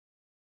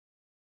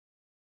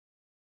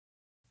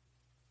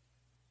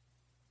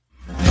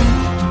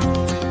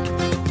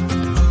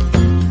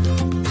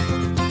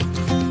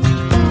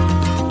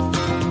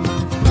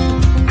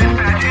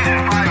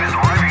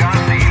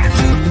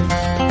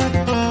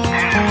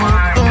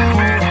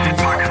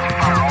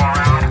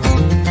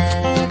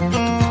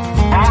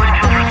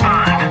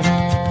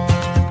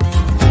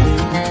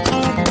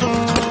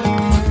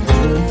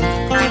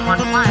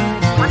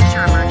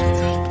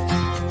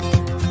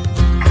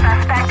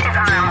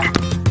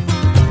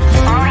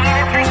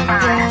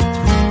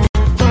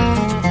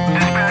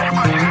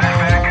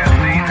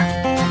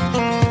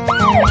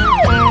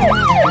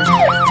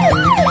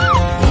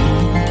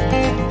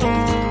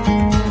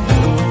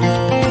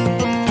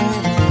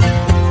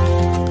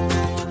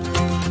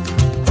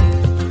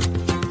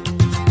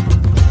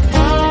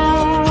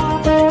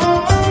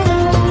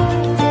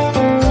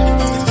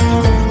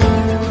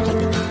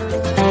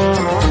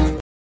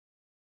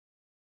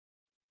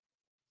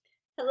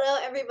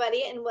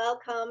and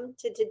welcome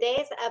to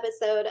today's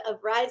episode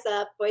of Rise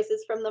Up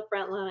Voices from the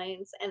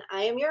Frontlines. And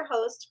I am your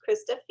host,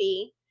 Krista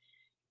Fee.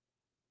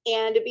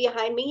 And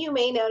behind me, you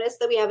may notice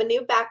that we have a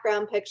new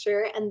background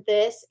picture, and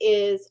this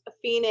is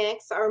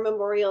Phoenix, our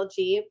memorial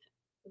Jeep,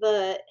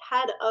 the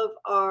head of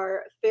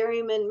our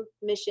ferryman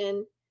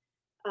mission,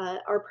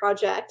 our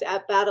project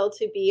at Battle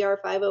to Be,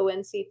 our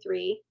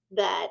 501c3,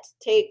 that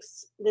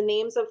takes the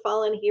names of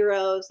fallen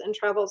heroes and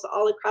travels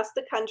all across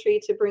the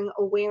country to bring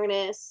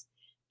awareness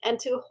and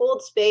to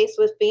hold space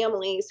with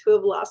families who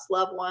have lost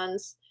loved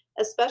ones,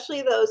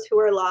 especially those who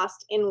are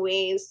lost in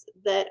ways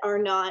that are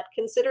not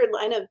considered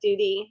line of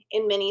duty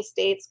in many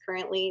states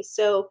currently.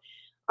 So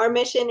our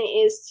mission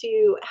is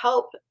to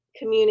help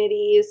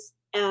communities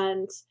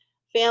and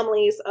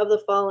families of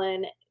the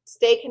fallen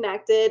stay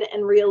connected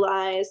and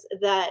realize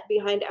that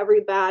behind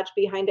every badge,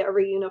 behind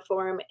every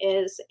uniform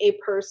is a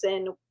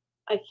person,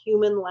 a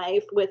human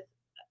life with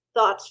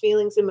thoughts,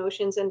 feelings,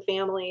 emotions, and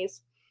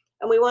families.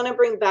 And we want to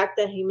bring back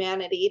the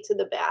humanity to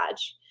the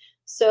badge.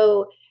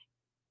 So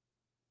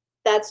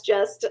that's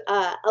just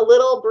a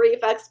little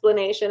brief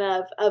explanation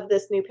of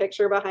this new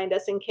picture behind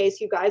us in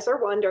case you guys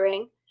are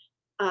wondering.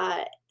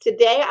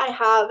 Today I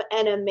have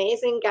an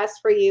amazing guest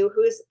for you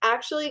who's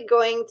actually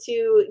going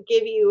to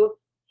give you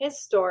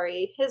his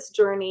story, his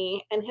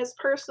journey, and his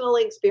personal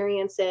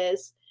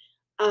experiences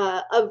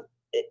of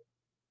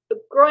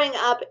growing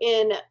up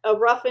in a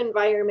rough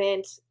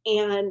environment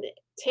and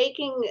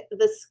taking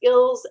the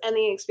skills and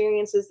the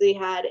experiences they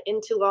had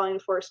into law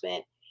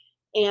enforcement,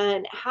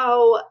 and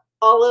how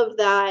all of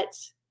that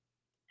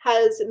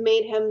has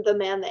made him the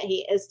man that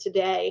he is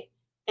today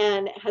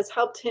and has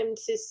helped him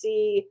to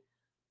see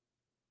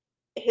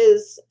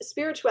his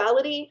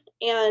spirituality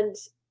and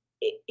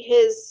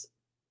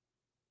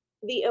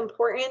the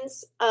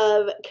importance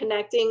of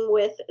connecting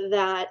with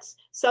that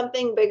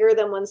something bigger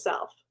than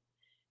oneself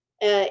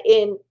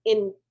in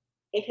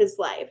his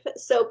life.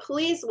 So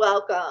please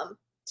welcome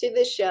to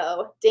the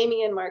show,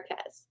 Damian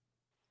Marquez.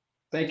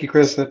 Thank you,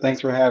 Krista. Thanks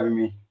for having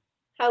me.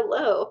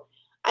 Hello.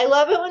 I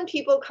love it when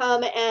people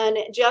come and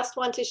just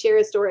want to share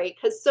a story,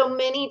 because so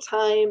many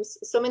times,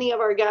 so many of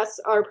our guests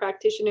are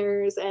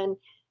practitioners, and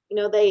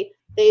they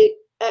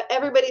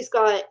everybody's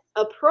got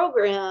a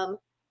program,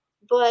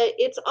 but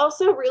it's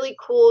also really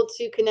cool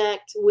to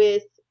connect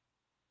with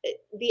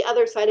the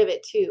other side of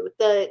it too,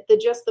 the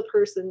just the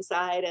person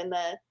side, and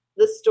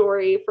the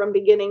story from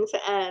beginning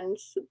to end,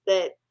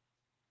 that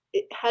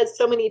it has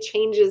so many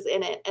changes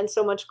in it and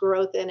so much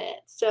growth in it.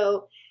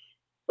 So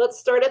let's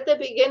start at the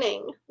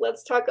beginning.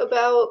 Let's talk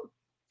about,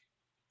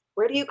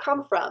 where do you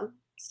come from?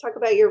 Let's talk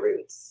about your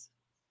roots.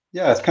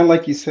 Yeah, it's kind of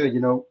like you said,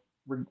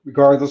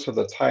 regardless of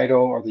the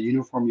title or the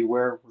uniform you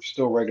wear, we're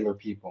still regular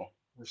people.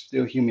 We're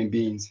still human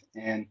beings.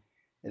 And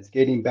it's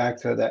getting back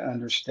to that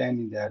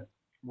understanding that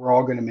we're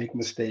all going to make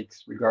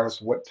mistakes,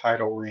 regardless of what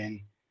title we're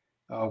in,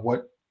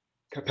 what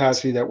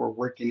capacity that we're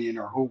working in,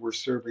 or who we're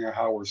serving, or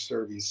how we're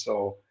serving.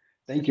 So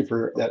thank you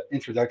for that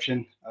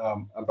introduction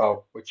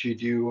about what you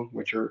do,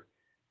 what your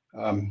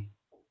um,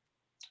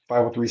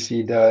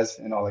 503C does,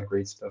 and all that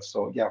great stuff.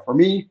 So yeah, for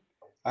me,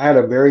 I had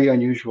a very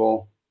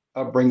unusual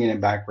upbringing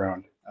and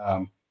background.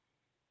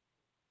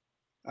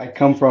 I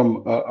come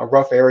from a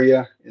rough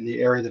area in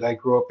the area that I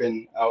grew up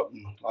in, out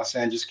in Los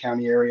Angeles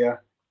County area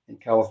in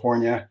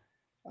California.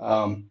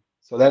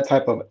 So that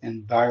type of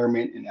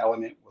environment and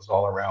element was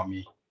all around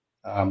me.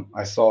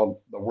 I saw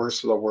the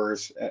worst of the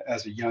worst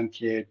as a young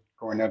kid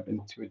growing up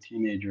into a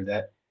teenager.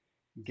 That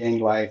gang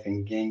life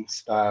and gang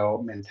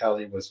style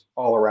mentality was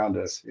all around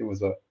us. It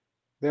was a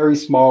very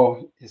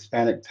small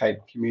Hispanic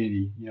type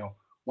community,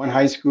 one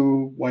high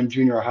school, one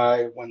junior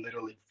high, one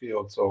little league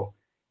field. So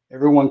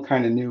everyone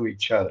kind of knew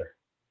each other.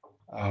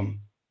 Um,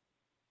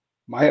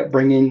 my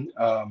upbringing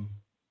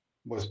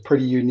was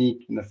pretty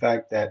unique in the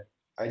fact that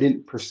I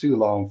didn't pursue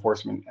law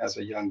enforcement as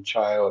a young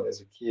child,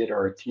 as a kid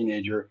or a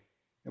teenager.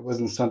 It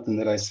wasn't something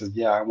that I said,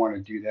 yeah, I want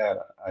to do that.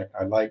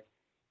 I like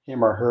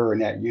him or her in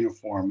that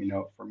uniform.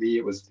 For me,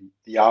 it was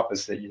the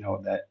opposite,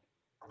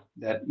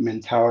 that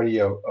mentality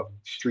of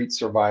street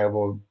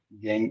survival,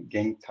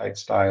 gang type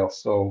style.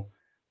 So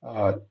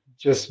uh,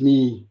 just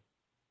me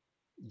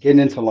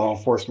getting into law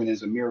enforcement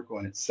is a miracle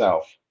in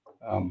itself.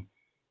 Um,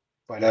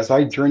 but as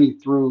I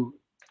journeyed through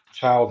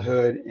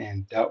childhood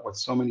and dealt with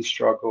so many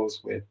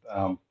struggles with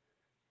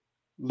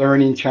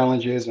learning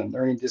challenges and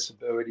learning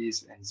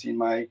disabilities, and seen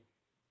my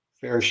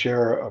fair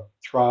share of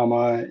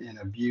trauma and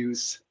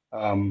abuse,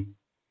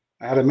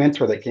 I had a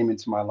mentor that came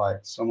into my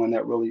life, someone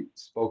that really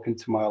spoke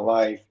into my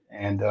life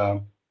and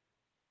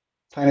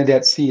planted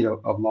that seed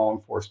of law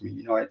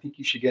enforcement. I think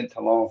you should get into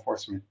law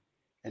enforcement.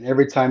 And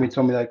every time he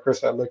told me that,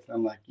 Chris, I looked at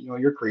him like,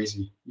 you're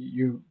crazy.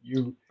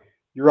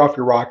 You're off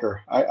your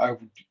rocker. I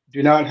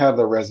do not have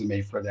the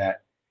resume for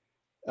that.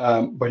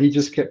 But he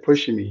just kept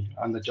pushing me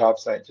on the job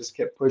site, just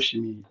kept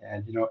pushing me.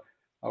 And,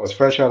 I was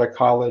fresh out of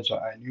college.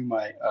 I knew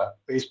my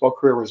baseball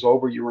career was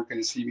over. You weren't going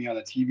to see me on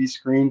a TV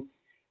screen.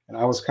 And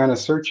I was kind of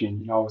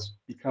searching. I was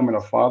becoming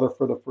a father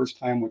for the first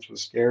time, which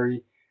was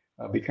scary,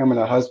 becoming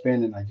a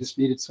husband, and I just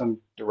needed some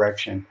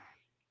direction.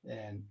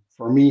 And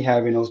for me,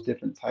 having those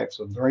different types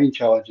of learning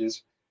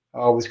challenges, I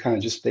always kind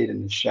of just stayed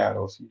in the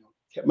shadows,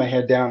 kept my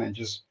head down and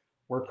just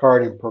work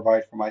hard and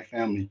provide for my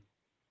family.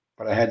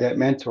 But I had that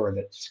mentor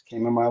that just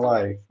came in my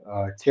life,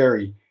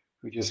 Terry,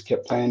 who just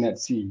kept planting that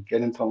seed,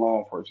 get into law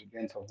enforcement,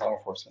 get into law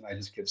enforcement. I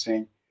just kept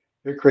saying,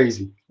 you're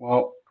crazy.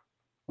 Well,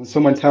 when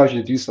someone tells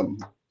you to do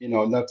something,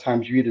 enough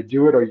times you either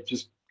do it or you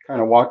just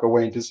kind of walk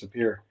away and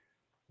disappear.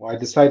 Well, I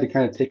decided to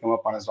kind of take him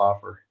up on his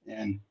offer,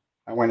 and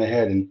I went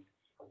ahead and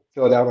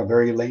filled out a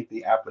very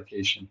lengthy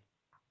application.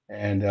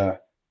 And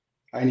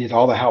I needed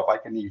all the help I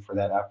could need for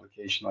that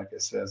application. Like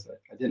it says,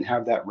 I didn't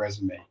have that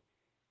resume.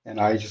 And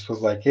I just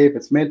was like, hey, if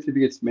it's meant to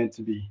be, it's meant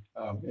to be.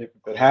 If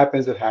it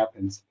happens, it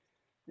happens.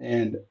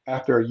 And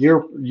after a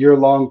year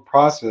long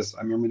process,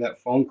 I remember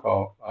that phone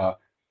call.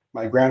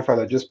 My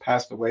grandfather just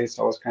passed away,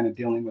 so I was kind of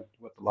dealing with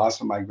the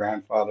loss of my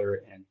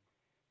grandfather and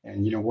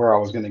where I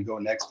was going to go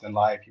next in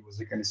life. He was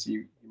going to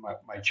see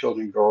my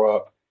children grow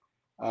up.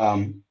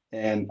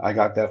 And I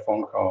got that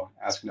phone call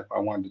asking if I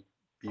wanted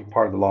to be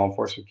part of the law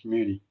enforcement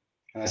community,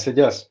 and I said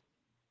yes.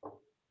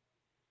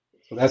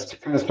 So that's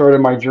kind of started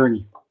my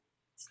journey.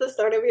 It's the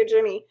start of your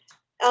journey.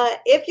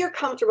 If you're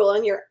comfortable,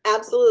 and you're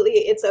absolutely,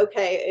 it's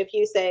okay if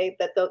you say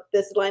that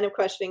this line of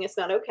questioning is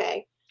not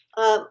okay.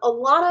 A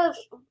lot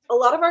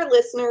of our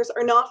listeners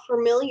are not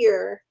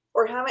familiar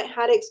or haven't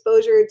had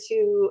exposure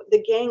to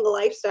the gang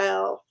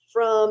lifestyle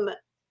from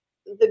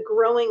the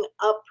growing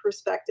up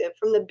perspective,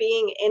 from the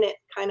being in it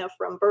kind of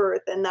from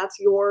birth, and that's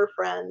your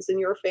friends and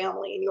your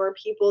family and your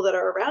people that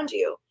are around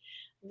you.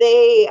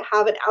 They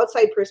have an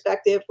outside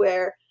perspective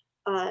where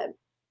uh,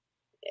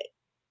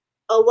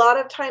 a lot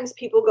of times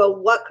people go,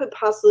 what could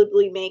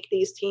possibly make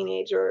these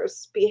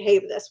teenagers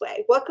behave this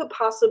way? What could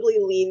possibly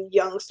lead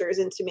youngsters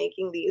into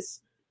making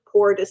these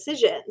poor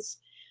decisions?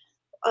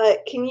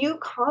 Can you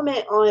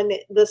comment on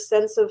the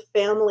sense of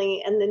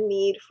family and the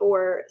need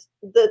for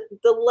the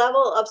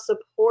level of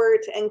support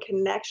and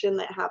connection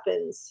that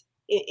happens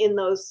in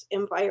those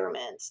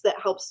environments that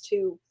helps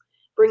to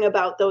bring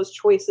about those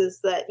choices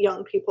that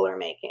young people are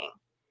making?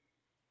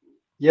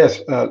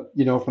 Yes,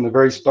 from the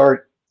very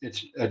start,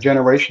 it's a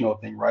generational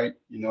thing, right?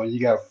 You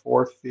got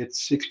fourth, fifth,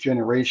 sixth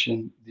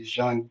generation, these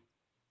young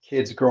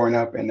kids growing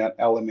up in that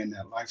element,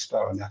 that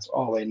lifestyle, and that's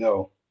all they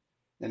know.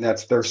 And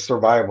that's their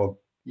survival,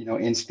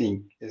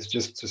 instinct is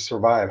just to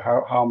survive.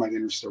 How am I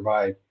going to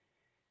survive?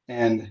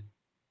 And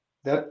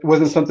that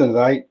wasn't something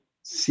that I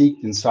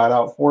seeked and sought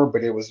out for,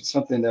 but it was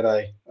something that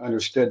I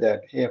understood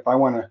that, hey, if I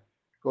want to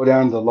go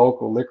down to the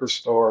local liquor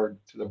store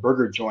to the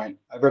burger joint,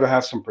 I better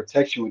have some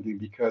protection with me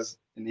because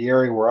in the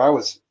area where I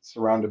was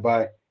surrounded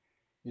by,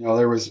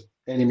 there was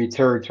enemy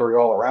territory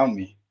all around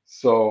me.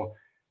 So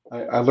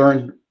I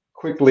learned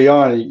quickly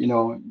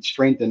on,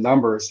 strength in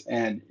numbers,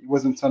 and it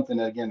wasn't something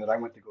that, again, that I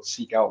went to go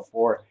seek out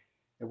for.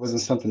 It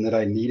wasn't something that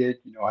I needed.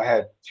 I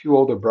had two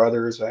older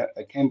brothers. I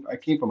came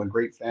from a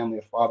great family,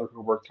 a father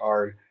who worked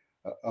hard,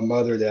 a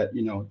mother that,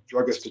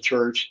 drug us to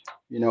church,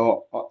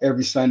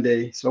 every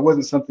Sunday. So it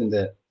wasn't something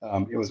that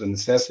it was a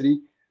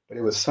necessity, but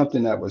it was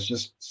something that was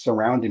just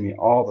surrounding me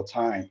all the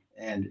time.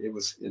 And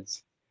it's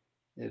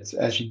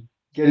as you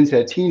get into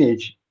that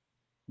teenage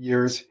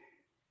years,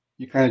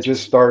 you kind of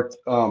just start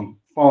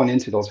falling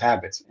into those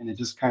habits, and it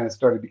just kind of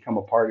started to become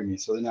a part of me.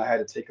 So then I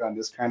had to take on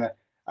this kind of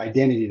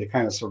identity to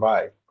kind of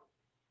survive.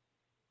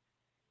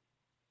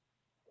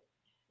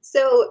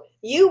 So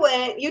you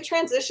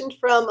transitioned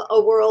from a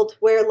world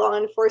where law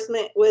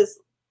enforcement was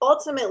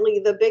ultimately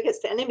the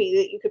biggest enemy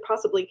that you could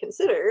possibly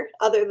consider,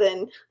 other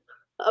than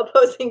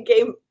opposing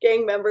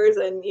gang members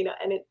and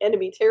and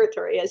enemy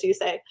territory, as you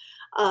say,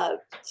 uh,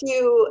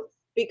 to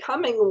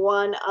becoming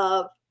one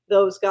of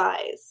those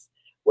guys.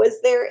 Was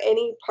there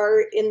any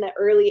part in the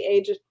early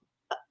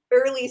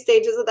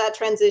stages of that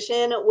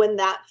transition when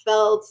that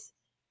felt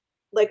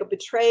like a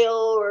betrayal,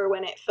 or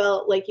when it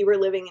felt like you were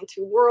living in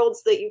two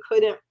worlds that you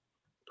couldn't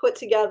put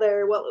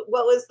together? What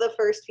was the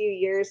first few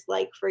years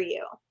like for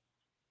you?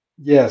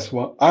 Yes,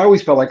 well, I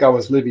always felt like I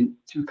was living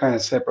two kind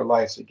of separate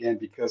lives again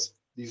because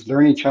these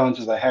learning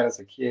challenges I had as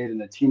a kid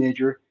and a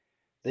teenager,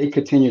 they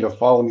continue to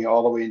follow me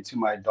all the way into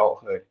my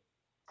adulthood.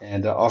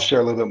 And I'll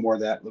share a little bit more of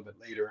that a little bit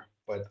later.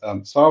 But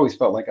so I always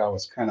felt like I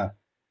was kind of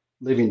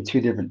living two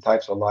different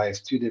types of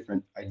lives, two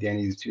different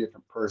identities, two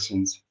different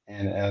persons.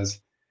 And as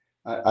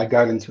I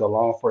got into the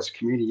law enforcement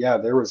community, yeah,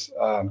 there was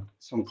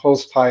some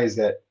close ties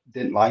that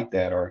didn't like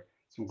that, or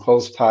some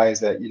close ties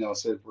that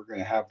said we're going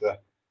to have to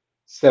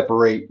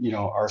separate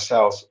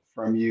ourselves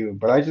from you.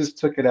 But I just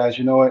took it as,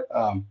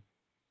 I'm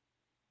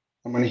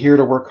going to here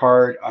to work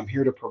hard. I'm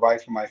here to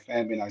provide for my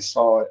family, and I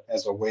saw it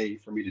as a way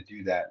for me to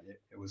do that.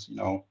 It was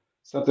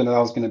something that I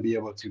was going to be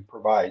able to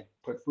provide,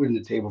 put food on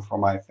the table for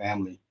my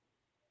family.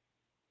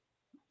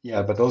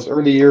 Yeah, but those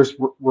early years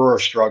were a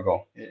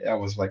struggle. I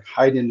was like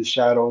hide in the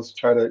shadows,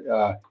 try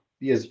to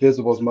be as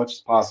visible as much as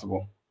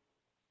possible.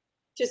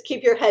 Just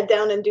keep your head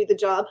down and do the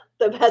job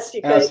the best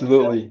you could.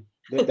 Absolutely.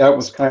 That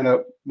was kind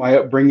of my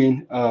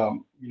upbringing.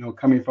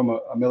 Coming from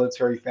a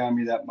military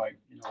family that my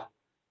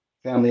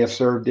family have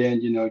served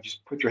in.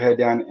 Just put your head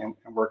down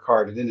and work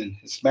hard. And then in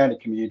Hispanic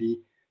community,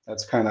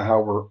 that's kind of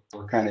how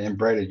we're kind of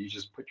inbred. You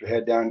just put your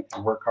head down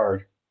and work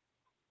hard.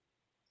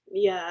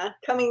 Yeah,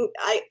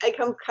 I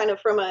come kind of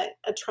from a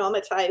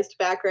traumatized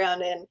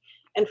background,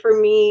 and for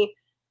me,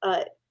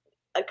 uh,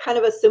 a kind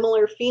of a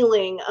similar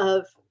feeling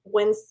of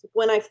when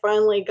I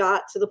finally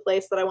got to the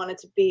place that I wanted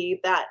to be,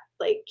 that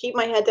like, keep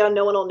my head down,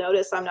 no one will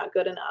notice I'm not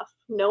good enough.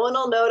 No one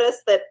will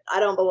notice that I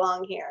don't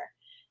belong here,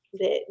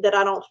 that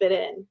I don't fit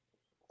in,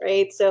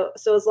 right? So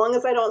as long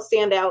as I don't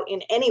stand out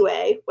in any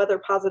way, whether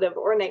positive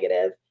or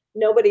negative,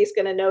 nobody's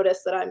going to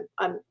notice that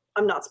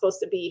I'm not supposed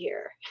to be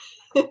here.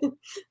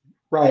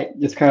 Right.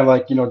 It's kind of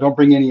like, don't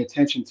bring any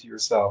attention to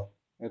yourself.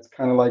 It's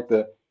kind of like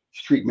the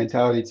street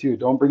mentality too.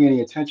 Don't bring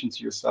any attention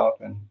to yourself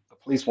and the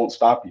police won't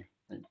stop you.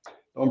 Right?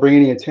 Don't bring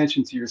any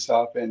attention to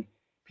yourself and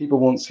people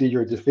won't see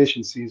your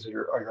deficiencies or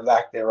your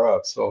lack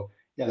thereof. So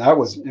yeah, that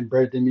was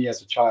embedded in me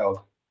as a child.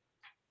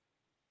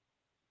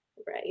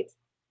 Right.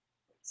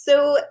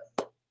 So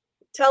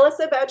tell us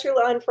about your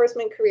law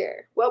enforcement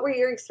career. What were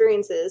your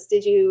experiences?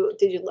 Did you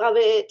love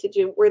it?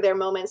 Were there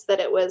moments that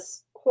it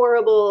was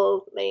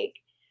horrible? Like,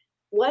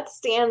 what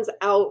stands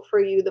out for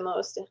you the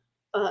most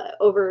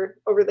over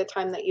the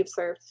time that you've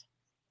served?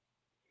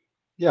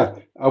 Yeah.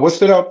 What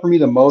stood out for me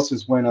the most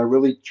is when I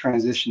really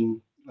transitioned,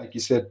 like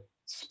you said,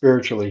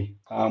 spiritually.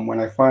 When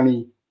I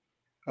finally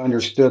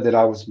understood that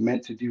I was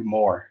meant to do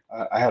more.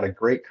 I had a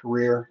great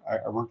career.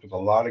 I worked with a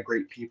lot of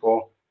great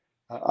people.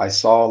 I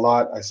saw a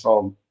lot. I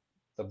saw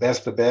the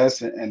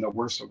best, and the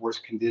worst of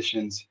worst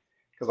conditions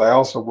because I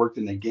also worked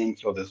in the game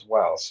field as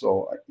well.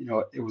 So,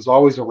 it was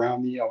always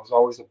around me. I was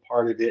always a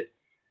part of it.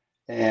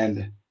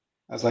 And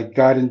as I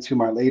got into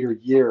my later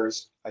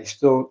years, I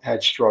still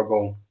had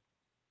struggle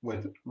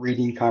with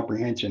reading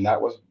comprehension.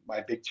 That was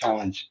my big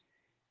challenge.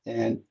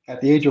 And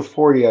at the age of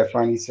 40, I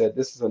finally said,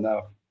 this is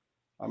enough.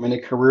 I'm in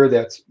a career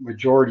that's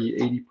majority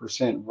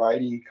 80%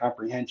 writing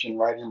comprehension,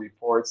 writing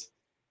reports,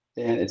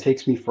 and it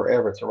takes me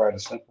forever to write a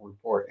simple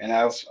report. And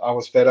I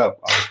was fed up.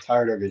 I was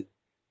tired of it.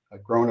 A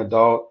grown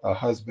adult, a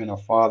husband, a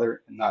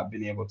father, and not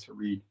being able to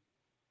read.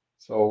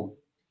 So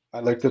I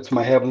looked up to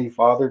my heavenly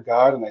Father,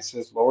 God, and I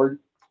says, Lord,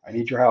 I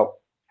need your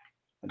help.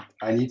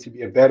 I need to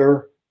be a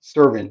better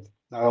servant,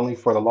 not only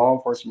for the law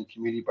enforcement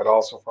community, but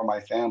also for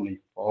my family,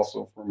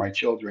 also for my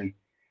children.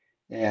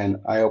 And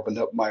I opened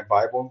up my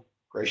Bible.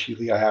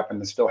 Graciously, I happen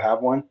to still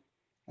have one.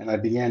 And I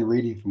began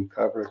reading from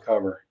cover to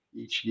cover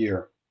each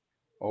year,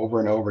 over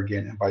and over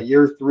again. And by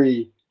year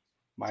three,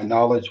 my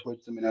knowledge,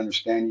 wisdom, and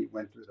understanding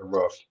went through the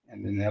roof.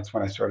 And then that's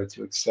when I started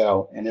to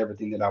excel in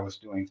everything that I was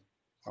doing,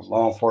 from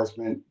law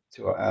enforcement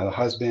to a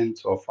husband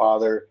to a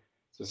father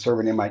to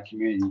serving in my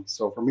community.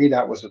 So for me,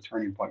 that was a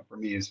turning point for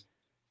me is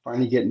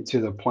finally getting to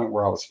the point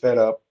where I was fed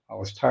up. I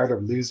was tired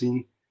of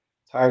losing,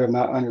 tired of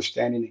not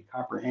understanding and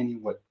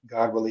comprehending what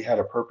God really had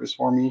a purpose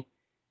for me.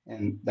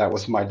 And that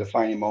was my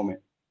defining moment.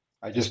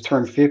 I just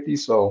turned 50,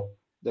 so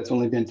that's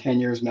only been 10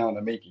 years now in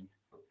the making.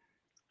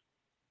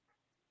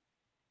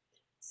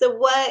 So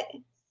what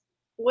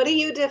do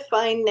you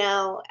define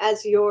now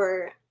as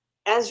your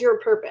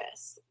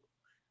purpose?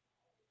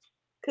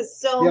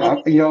 Because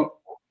Yeah,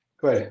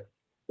 go ahead.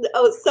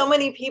 so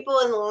many people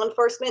in law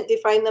enforcement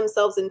define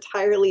themselves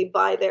entirely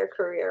by their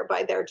career,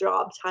 by their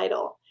job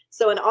title.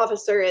 So an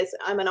officer is,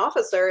 I'm an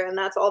officer, and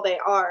that's all they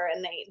are,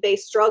 and they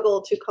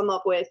struggle to come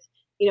up with,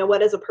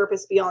 what is a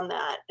purpose beyond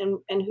that,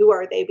 and who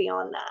are they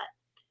beyond that?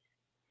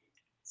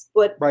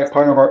 What Right,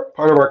 part of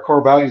our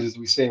core values is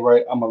we say,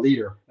 right, I'm a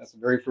leader. That's the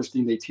very first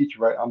thing they teach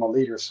you, right? I'm a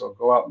leader. So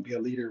go out and be a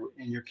leader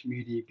in your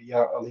community, be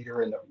out a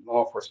leader in the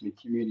law enforcement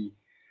community.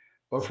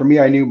 But for me,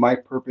 I knew my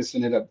purpose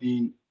ended up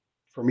being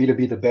for me to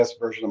be the best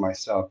version of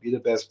myself, be the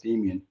best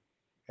Damian.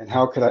 And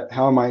how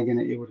am I going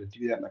to be able to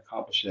do that and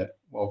accomplish that?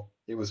 Well,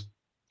 it was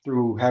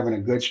through having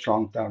a good,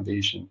 strong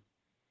foundation.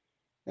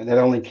 And that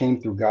only came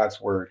through God's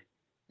word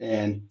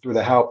and through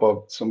the help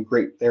of some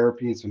great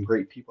therapy and some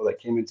great people that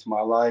came into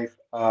my life.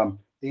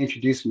 They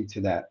introduced me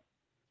to that.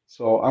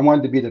 So I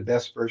wanted to be the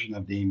best version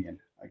of Damien.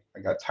 I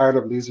got tired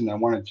of losing. I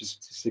wanted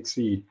just to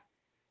succeed.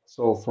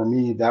 So for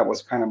me, that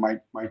was kind of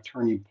my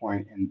turning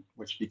point, and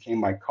which became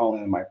my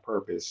calling and my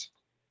purpose.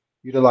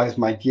 Utilize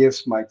my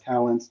gifts, my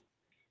talents,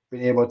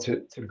 being able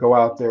to go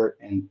out there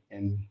and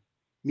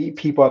meet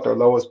people at their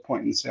lowest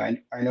point and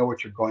say, I know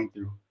what you're going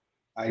through.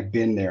 I've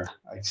been there.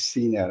 I've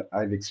seen that.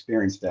 I've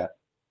experienced that.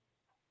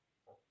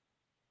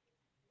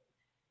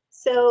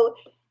 so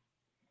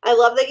I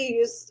love that you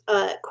use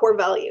core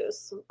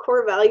values.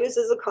 Core values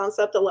is a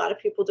concept a lot of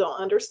people don't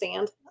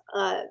understand,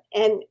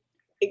 and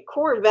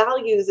core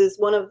values is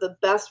one of the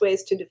best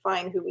ways to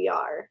define who we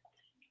are.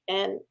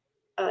 And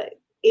uh,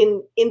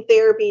 in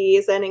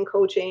therapies and in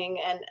coaching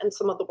and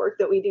some of the work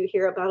that we do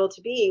here at Battle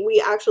to Be,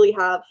 we actually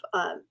have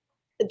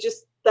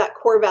just that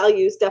core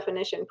values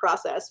definition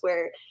process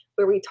where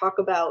we talk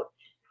about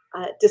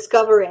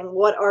discovering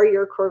what are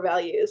your core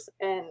values.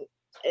 And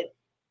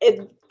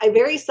it, I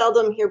very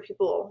seldom hear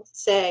people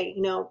say,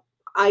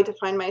 I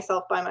define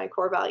myself by my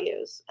core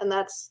values, and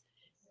that's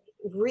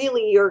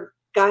really your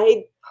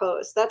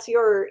guidepost. That's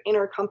your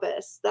inner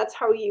compass. That's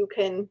how you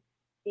can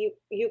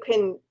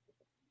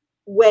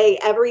weigh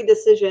every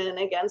decision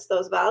against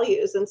those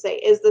values and say,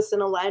 is this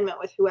in alignment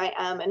with who I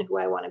am and who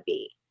I want to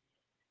be?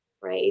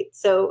 Right.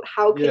 So,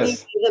 how can you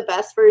Yes. be the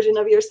best version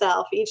of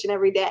yourself each and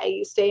every day?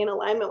 You stay in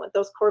alignment with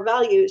those core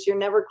values. You're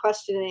never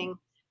questioning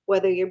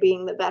whether you're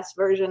being the best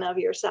version of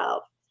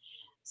yourself.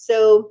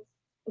 So,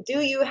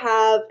 do you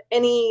have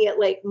any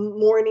like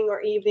morning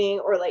or evening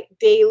or like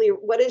daily?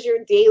 What is your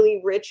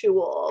daily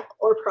ritual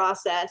or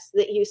process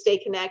that you stay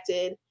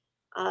connected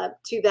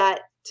to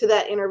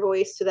that inner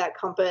voice, to that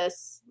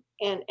compass,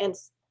 and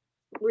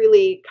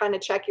really kind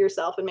of check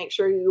yourself and make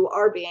sure you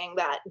are being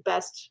that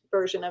best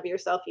version of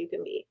yourself you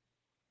can be?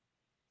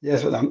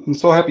 Yes, and I'm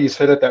so happy you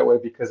said it that way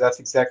because that's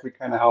exactly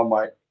kind of how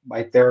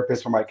my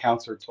therapist or my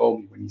counselor told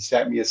me when he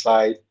sat me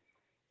aside.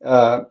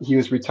 He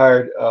was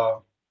retired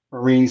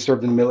Marine,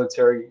 served in the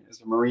military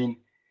as a Marine,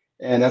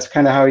 and that's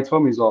kind of how he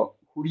told me. He's all,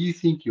 "Who do you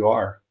think you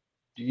are?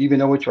 Do you even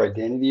know what your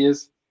identity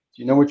is?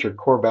 Do you know what your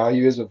core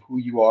value is of who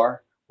you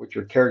are, what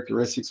your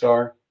characteristics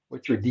are,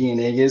 what your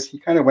DNA is?" He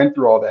kind of went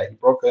through all that. He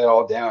broke that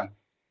all down,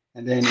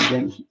 and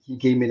then he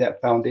gave me that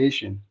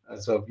foundation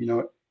as of,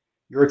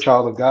 you're a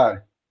child of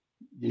God.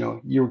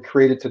 You were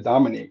created to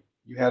dominate.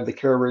 You have the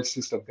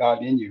characteristics of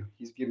God in you.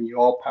 He's given you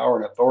all power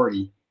and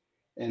authority,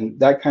 and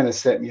that kind of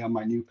set me on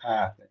my new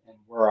path and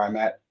where I'm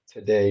at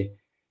today,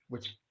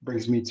 which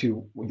brings me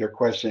to your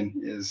question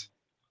is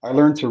I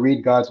learned to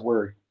read God's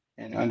word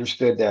and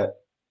understood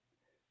that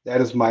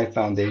that is my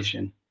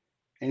foundation.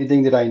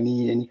 Anything that I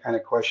need, any kind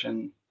of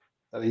question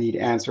that I need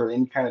answered,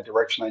 any kind of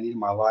direction I need in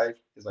my life,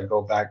 is I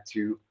go back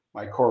to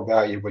my core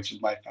value, which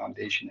is my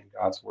foundation in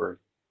God's word.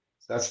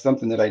 So that's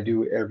something that I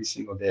do every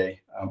single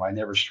day. I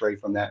never stray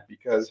from that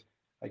because,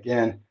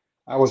 again,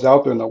 I was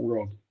out there in the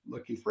world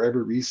looking for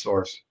every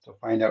resource to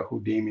find out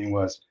who Damian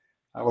was.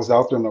 I was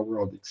out there in the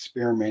world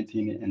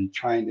experimenting and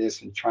trying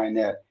this and trying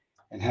that,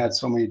 and had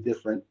so many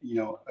different,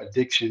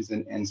 addictions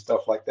and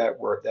stuff like that,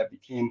 where that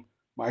became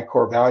my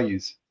core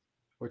values,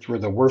 which were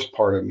the worst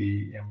part of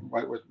me and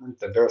what weren't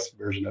the best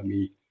version of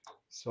me.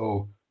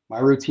 So my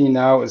routine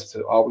now is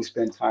to always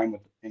spend time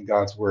in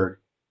God's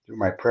Word through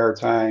my prayer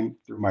time,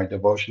 through my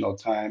devotional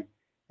time,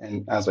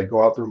 and as I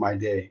go out through my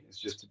day, it's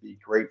just to be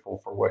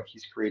grateful for what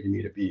He's created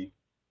me to be.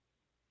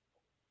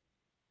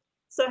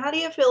 So, how do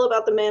you feel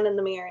about the man in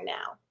the mirror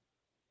now?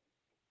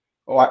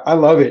 Oh, I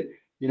love it.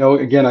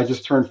 Again, I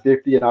just turned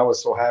 50 and I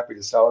was so happy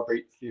to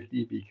celebrate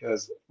 50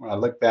 because when I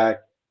look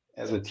back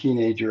as a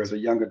teenager, as a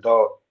young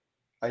adult,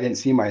 I didn't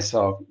see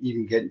myself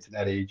even getting to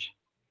that age,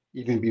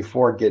 even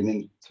before getting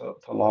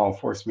into law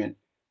enforcement.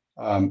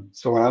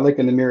 So when I look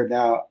in the mirror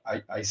now,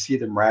 I see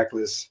the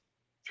miraculous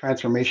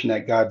transformation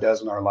that God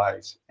does in our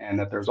lives, and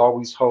that there's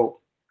always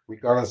hope,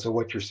 regardless of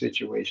what your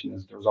situation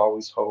is. There's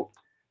always hope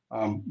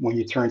when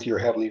you turn to your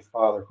Heavenly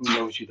Father, who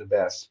knows you the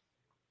best,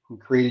 who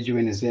created you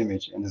in His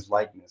image and His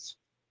likeness.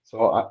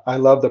 So I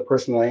love the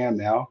person I am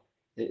now.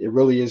 It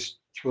really is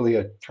truly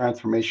a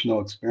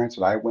transformational experience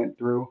that I went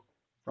through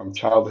from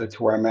childhood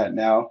to where I'm at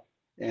now.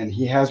 And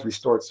He has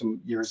restored some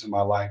years in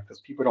my life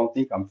because people don't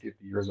think I'm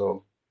 50 years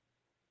old.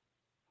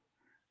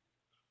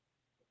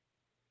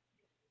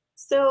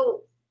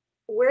 So,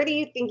 where do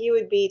you think you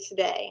would be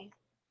today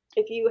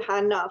if you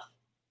had enough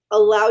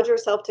allowed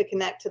yourself to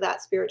connect to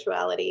that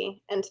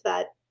spirituality and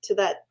to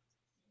that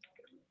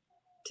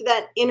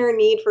inner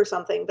need for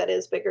something that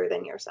is bigger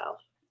than yourself?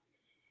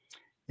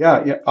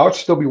 Yeah, yeah, I would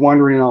still be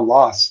wandering on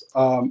lost.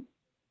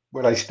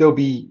 Would I still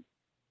be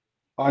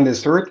on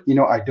this earth?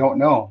 I don't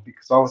know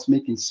because I was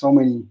making so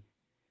many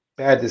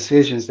bad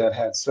decisions that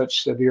had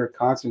such severe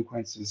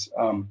consequences.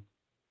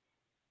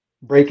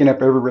 Breaking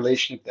up every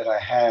relationship that I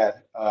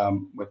had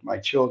with my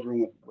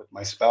children, with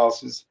my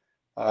spouses.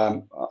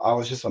 I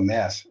was just a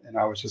mess, and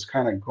I was just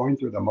kind of going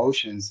through the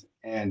motions.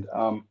 And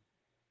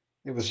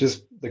it was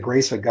just the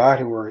grace of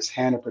God, where His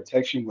hand of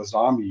protection was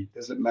on me. It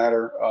doesn't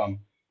matter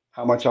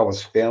how much I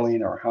was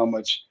failing or how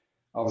much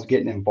I was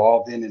getting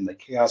involved in the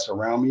chaos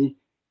around me.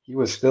 He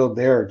was still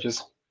there,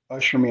 just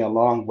ushering me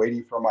along,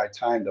 waiting for my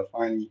time to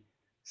finally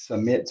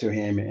submit to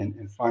Him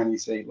and finally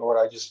say, Lord,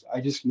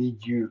 I just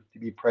need you to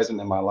be present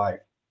in my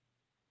life.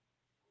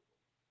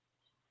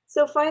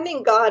 So,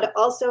 finding God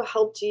also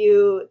helped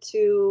you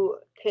to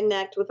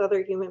connect with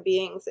other human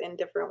beings in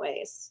different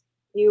ways.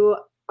 You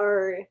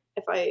are,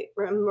 if I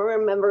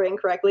remembering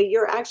correctly,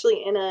 you're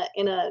actually in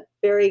a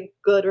very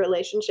good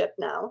relationship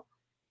now.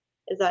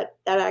 Is that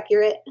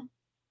accurate?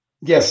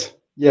 Yes,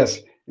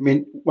 yes. I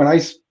mean, when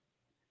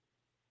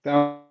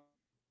found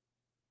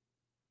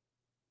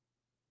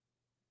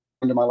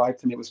into my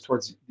life, and it was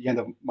towards the end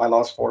of my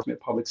law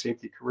enforcement public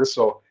safety career.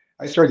 So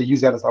I started to use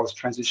that as I was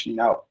transitioning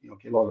out.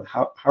 Okay, Lord,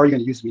 how are you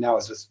going to use me now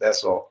as this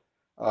vessel?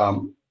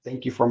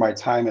 Thank you for my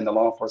time in the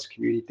law enforcement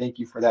community. Thank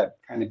you for that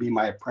kind of being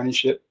my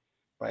apprenticeship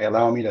by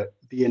allowing me to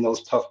be in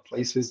those tough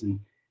places and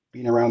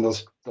being around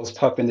those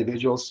tough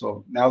individuals.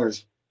 So now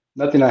there's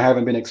nothing I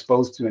haven't been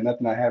exposed to and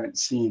nothing I haven't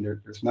seen.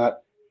 There's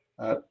not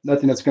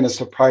nothing that's going to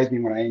surprise me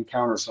when I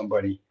encounter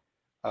somebody.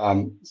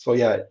 So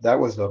yeah, that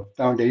was the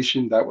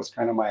foundation. That was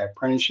kind of my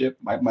apprenticeship,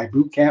 my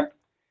boot camp.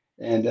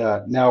 And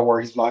now where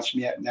he's launched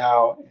me at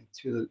now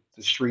into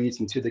the streets,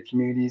 into the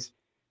communities,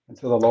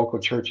 into the local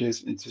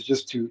churches, and to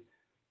just to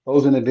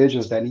those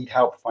individuals that need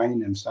help finding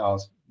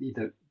themselves, need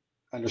to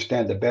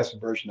understand the best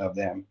version of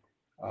them.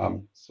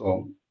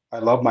 So I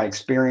love my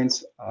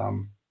experience.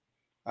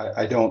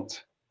 I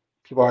don't.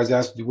 People always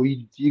ask, do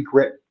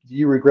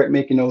you regret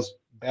making those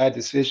bad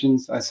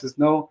decisions? I says,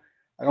 no,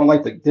 I don't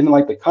like the didn't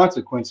like the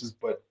consequences,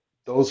 but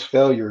those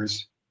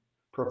failures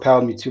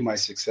propelled me to my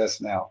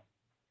success now.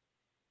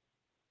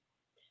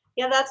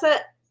 Yeah,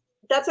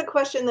 that's a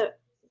question that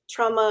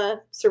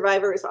trauma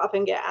survivors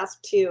often get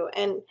asked too.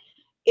 And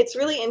it's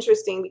really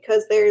interesting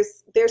because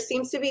there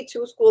seems to be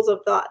two schools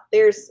of thought.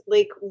 There's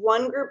like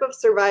one group of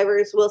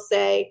survivors will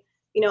say,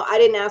 I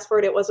didn't ask for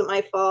it, it wasn't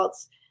my fault.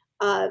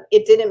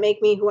 It didn't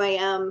make me who I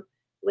am.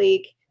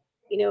 Like,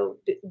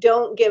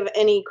 don't give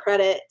any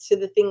credit to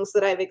the things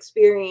that I've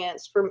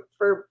experienced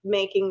for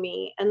making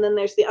me. And then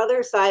there's the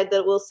other side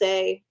that will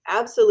say,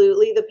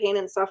 absolutely, the pain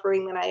and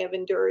suffering that I have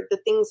endured, the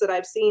things that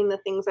I've seen, the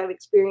things I've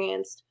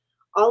experienced,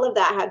 all of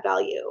that had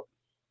value.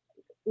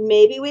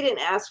 Maybe we didn't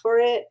ask for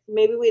it.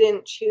 Maybe we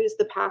didn't choose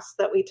the paths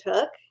that we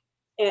took,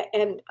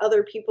 and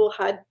other people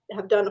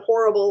have done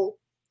horrible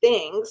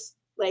things.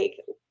 Like,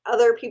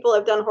 other people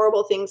have done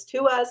horrible things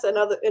to us,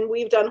 and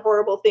we've done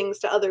horrible things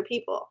to other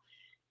people.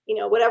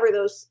 Whatever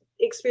those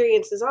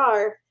experiences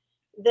are,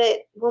 that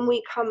when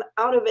we come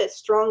out of it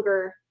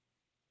stronger,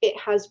 it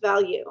has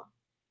value.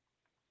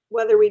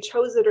 Whether we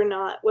chose it or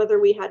not, whether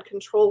we had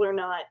control or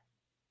not,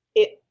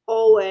 it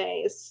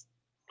always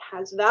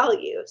has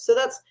value. So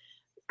that's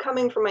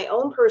coming from my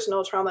own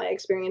personal trauma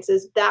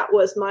experiences. That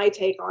was my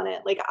take on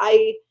it. Like,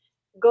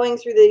 going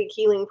through the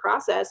healing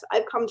process,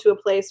 I've come to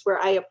a place where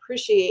I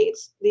appreciate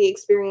the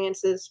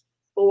experiences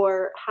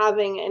for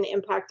having an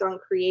impact on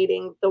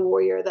creating the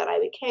warrior that I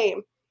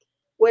became.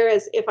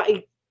 Whereas if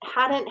I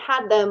hadn't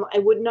had them, I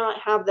would not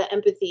have the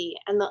empathy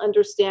and the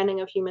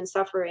understanding of human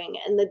suffering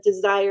and the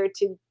desire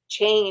to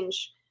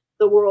change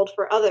the world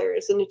for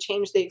others and to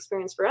change the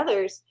experience for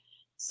others.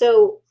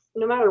 So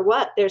no matter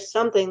what, there's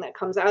something that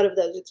comes out of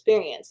those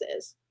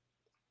experiences.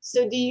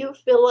 So do you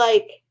feel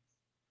like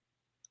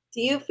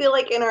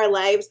in our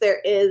lives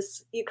there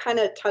is, you kind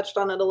of touched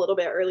on it a little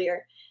bit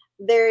earlier,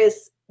 there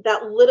is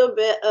that little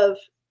bit of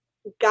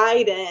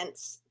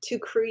guidance to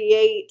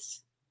create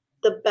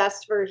the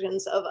best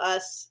versions of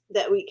us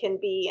that we can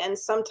be? And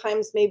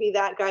sometimes maybe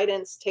that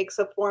guidance takes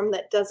a form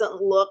that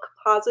doesn't look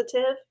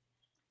positive,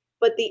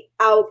 but the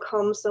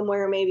outcome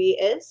somewhere maybe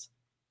is.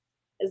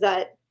 Is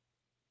that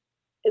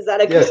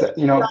a good Yes,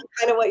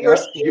 kind of what you're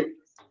yeah, saying?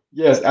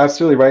 yes,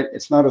 absolutely right.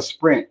 It's not a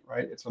sprint,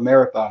 right? It's a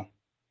marathon.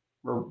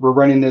 We're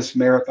running this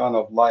marathon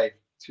of life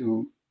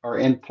to our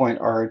endpoint,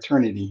 our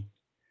eternity.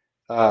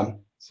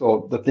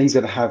 So the things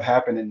that have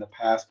happened in the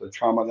past, the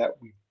trauma that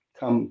we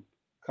come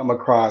come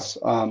across,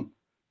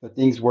 the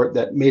things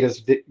that made us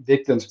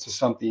victims to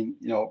something,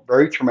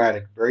 very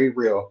traumatic, very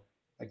real.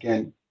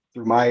 Again,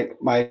 through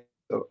my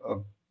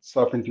of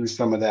suffering through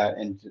some of that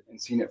and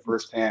seeing it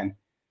firsthand.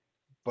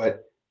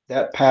 But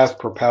that past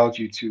propelled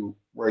you to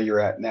where you're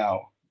at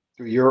now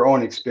through your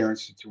own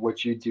experience to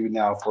what you do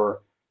now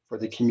for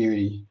the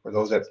community, for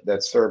those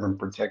that serve and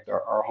protect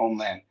our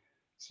homeland.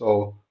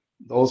 So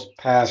those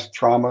past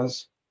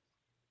traumas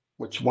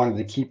which wanted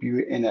to keep you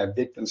in that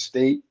victim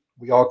state,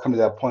 we all come to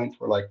that point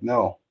where like,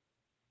 no,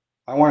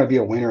 I want to be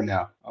a winner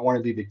now. I want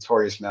to be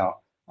victorious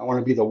now. I want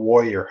to be the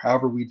warrior,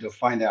 however we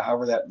define that,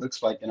 however that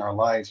looks like in our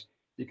lives,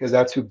 because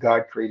that's who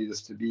God created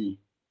us to be.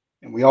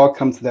 And we all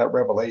come to that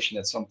revelation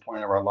at some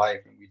point of our life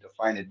and we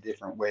define it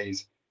different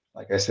ways.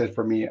 Like I said,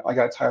 for me, I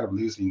got tired of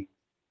losing.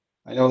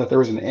 I know that there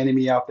was an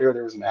enemy out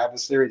there was an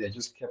adversary that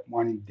just kept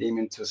wanting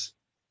Damon to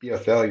be a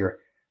failure,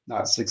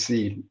 not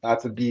succeed, not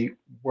to be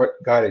what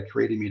God had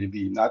created me to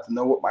be, not to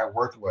know what my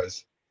worth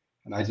was.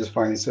 And I just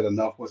finally said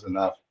enough was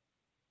enough.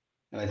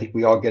 And I think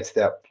we all get to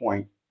that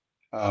point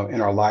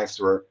in our lives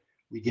where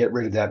we get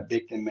rid of that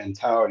victim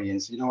mentality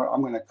and say, you know what,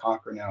 I'm going to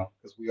conquer now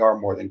because we are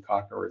more than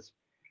conquerors.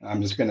 And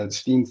I'm just going to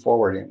steam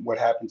forward. And what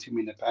happened to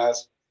me in the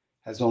past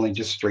has only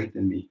just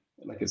strengthened me.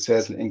 Like it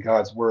says in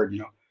God's word,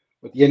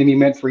 what the enemy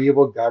meant for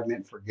evil, God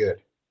meant for good.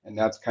 And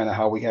that's kind of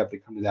how we have to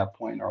come to that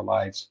point in our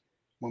lives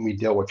when we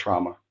deal with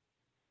trauma.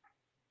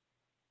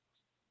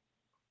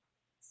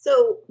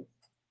 So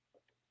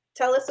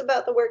tell us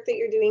about the work that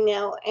you're doing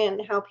now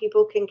and how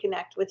people can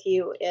connect with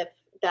you if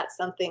that's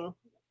something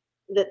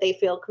that they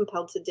feel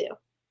compelled to do.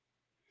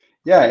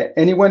 Yeah,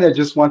 anyone that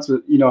just wants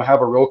to,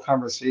 have a real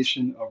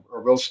conversation, a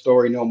real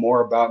story, know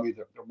more about me,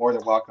 they're more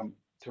than welcome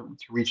to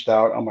reach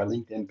out on my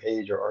LinkedIn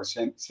page or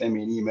send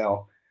me an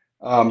email.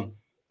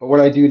 But what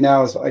I do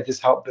now is I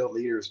just help build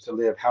leaders to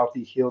live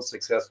healthy, healed,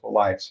 successful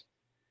lives.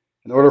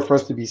 In order for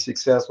us to be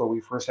successful,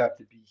 we first have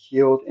to be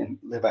healed and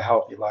live a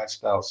healthy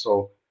lifestyle.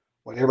 So,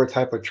 whatever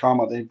type of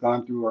trauma they've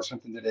gone through or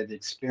something that they've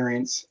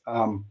experienced,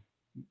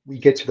 we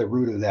get to the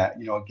root of that.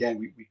 Again,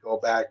 we go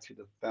back to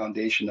the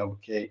foundation of,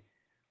 okay,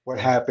 what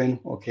happened?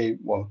 Okay,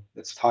 well,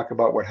 let's talk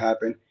about what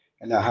happened.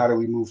 And now how do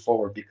we move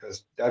forward?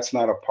 Because that's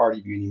not a part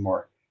of you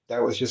anymore.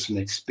 That was just an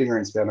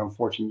experience that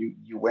unfortunately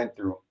you went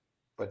through.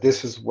 but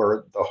this is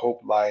where the hope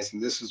lies,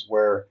 and this is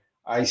where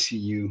I see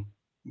you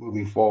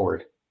moving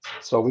forward.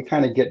 So we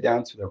kind of get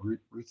down to the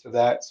roots of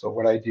that. So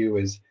what I do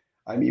is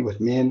I meet with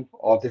men,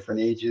 all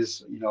different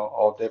ages,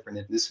 all different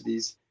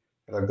ethnicities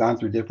that have gone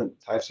through different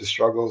types of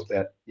struggles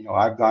that,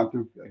 I've gone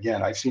through.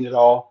 Again, I've seen it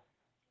all.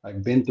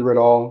 I've been through it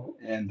all,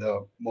 and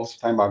most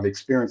of the time I've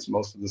experienced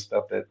most of the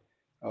stuff that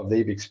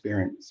they've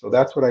experienced. So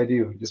that's what I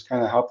do. Just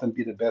kind of help them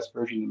be the best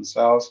version of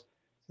themselves.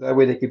 So that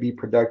way they could be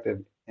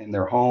productive in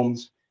their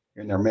homes,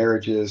 in their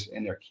marriages,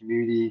 in their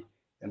community,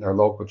 in their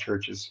local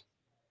churches.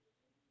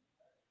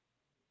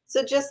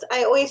 So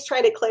I always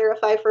try to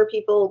clarify for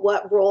people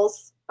what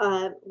roles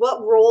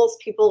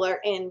people are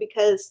in,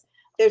 because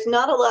there's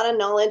not a lot of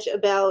knowledge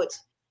about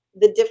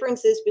the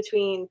differences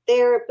between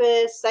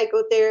therapists,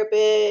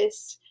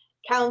 psychotherapists,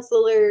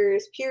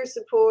 counselors, peer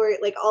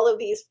support, like all of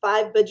these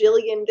 5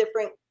 bajillion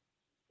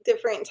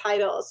different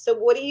titles. So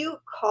what do you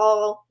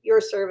call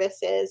your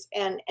services,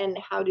 and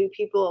how do you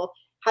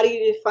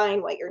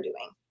define what you're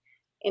doing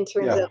in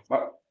terms Yeah,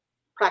 of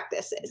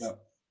practices? yeah.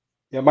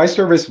 Yeah, my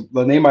service,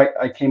 the name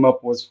I came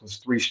up was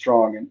 3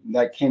 Strong, and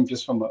that came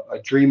just from a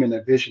dream and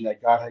a vision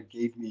that God had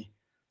gave me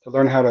to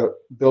learn how to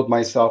build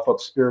myself up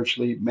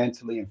spiritually,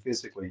 mentally, and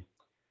physically.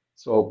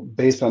 So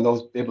based on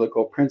those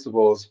biblical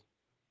principles,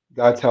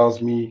 God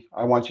tells me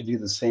I want you to do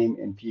the same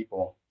in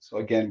people. So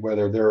again,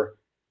 whether they're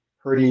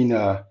hurting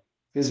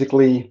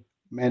physically,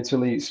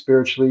 mentally,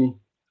 spiritually,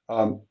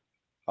 um,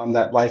 I'm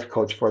that life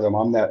coach for them.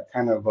 I'm that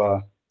kind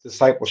of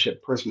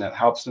discipleship person that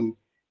helps them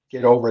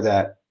get over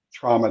that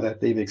trauma that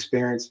they've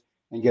experienced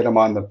and get them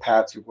on the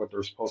path to what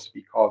they're supposed to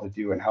be called to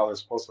do and how they're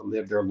supposed to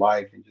live their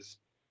life and just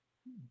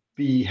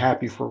be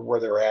happy for where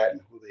they're at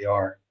and who they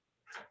are.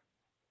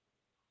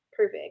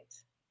 Perfect.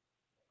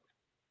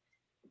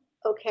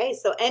 Okay,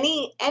 so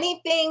any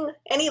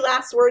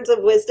last words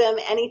of wisdom,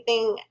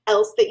 anything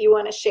else that you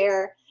want to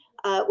share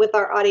with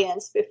our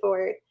audience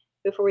before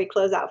we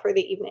close out for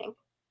the evening?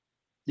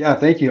 Yeah,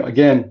 thank you.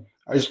 Again,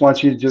 I just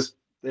want you to just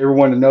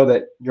everyone to know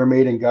that you're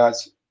made in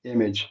God's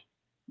image.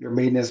 You're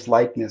made in his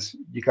likeness.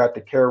 You got the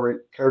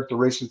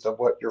characteristics of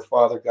what your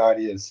Father God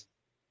is.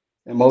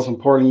 And most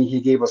importantly, he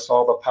gave us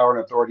all the power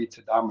and authority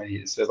to dominate.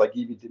 It says, I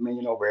give you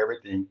dominion over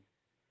everything.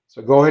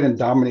 So go ahead and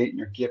dominate in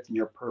your gift and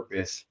your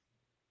purpose.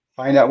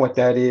 Find out what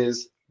that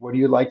is. What do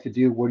you like to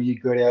do? What are you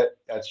good at?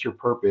 That's your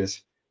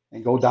purpose.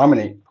 And go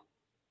dominate.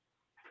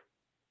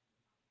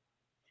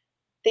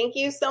 Thank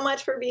you so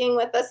much for being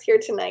with us here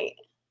tonight.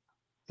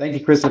 Thank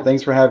you, Krista.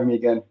 Thanks for having me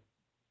again.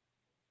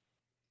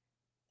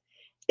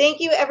 Thank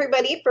you,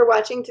 everybody, for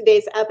watching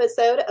today's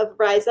episode of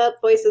Rise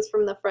Up, Voices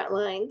from the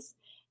Frontlines.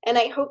 And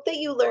I hope that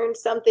you learned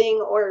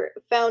something or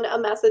found a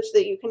message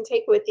that you can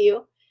take with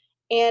you.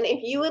 And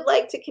if you would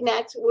like to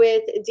connect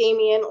with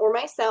Damian or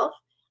myself,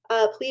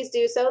 please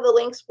do so. The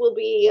links will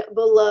be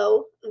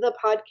below the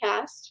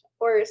podcast,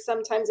 or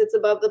sometimes it's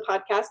above the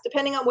podcast,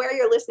 depending on where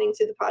you're listening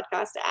to the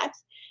podcast at.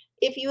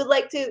 If you would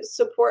like to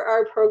support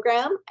our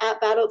program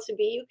at Battle to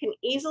Be, you can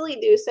easily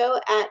do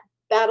so at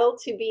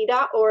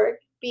battle2be.org,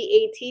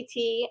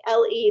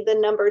 BATTLE, the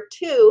number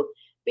 2,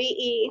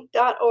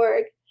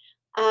 BE.org.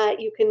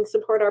 You can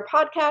support our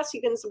podcast.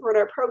 You can support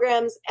our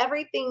programs.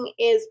 Everything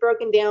is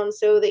broken down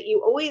so that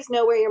you always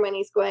know where your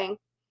money's going.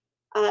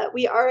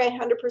 We are a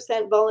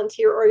 100%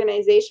 volunteer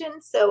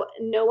organization, so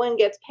no one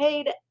gets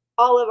paid.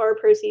 All of our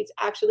proceeds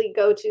actually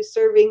go to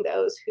serving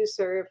those who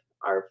serve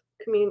our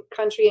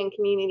country and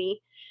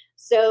community.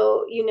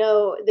 So you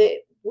know that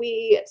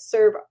we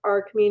serve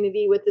our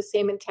community with the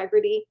same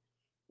integrity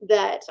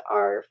that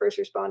our first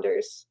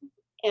responders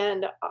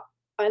and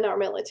our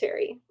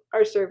military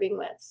are serving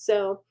with.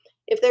 So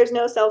if there's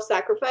no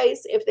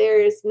self-sacrifice, if there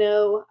is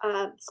no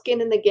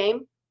skin in the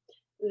game,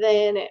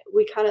 then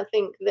we kind of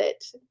think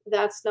that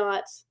that's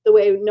not the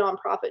way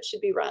nonprofits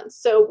should be run.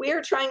 So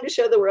we're trying to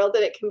show the world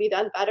that it can be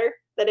done better,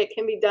 that it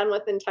can be done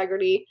with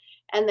integrity,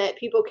 and that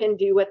people can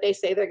do what they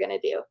say they're going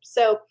to do.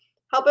 So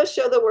help us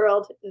show the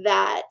world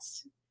that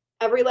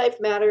every life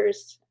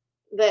matters,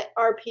 that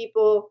our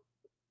people,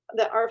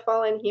 that our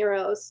fallen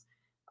heroes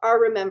are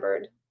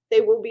remembered, they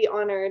will be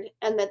honored,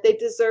 and that they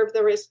deserve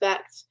the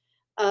respect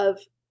of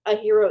a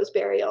hero's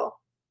burial,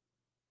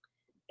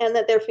 and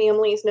that their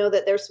families know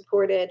that they're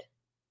supported,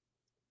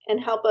 and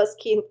help us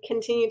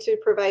continue to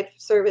provide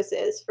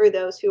services for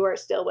those who are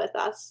still with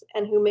us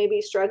and who may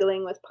be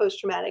struggling with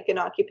post-traumatic and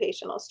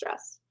occupational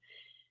stress.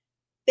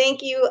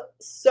 Thank you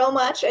so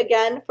much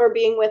again for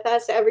being with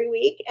us every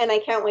week, and I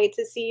can't wait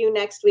to see you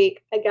next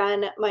week.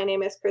 Again, my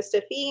name is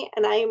Krista Fee,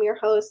 and I am your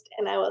host,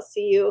 and I will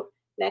see you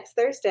next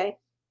Thursday.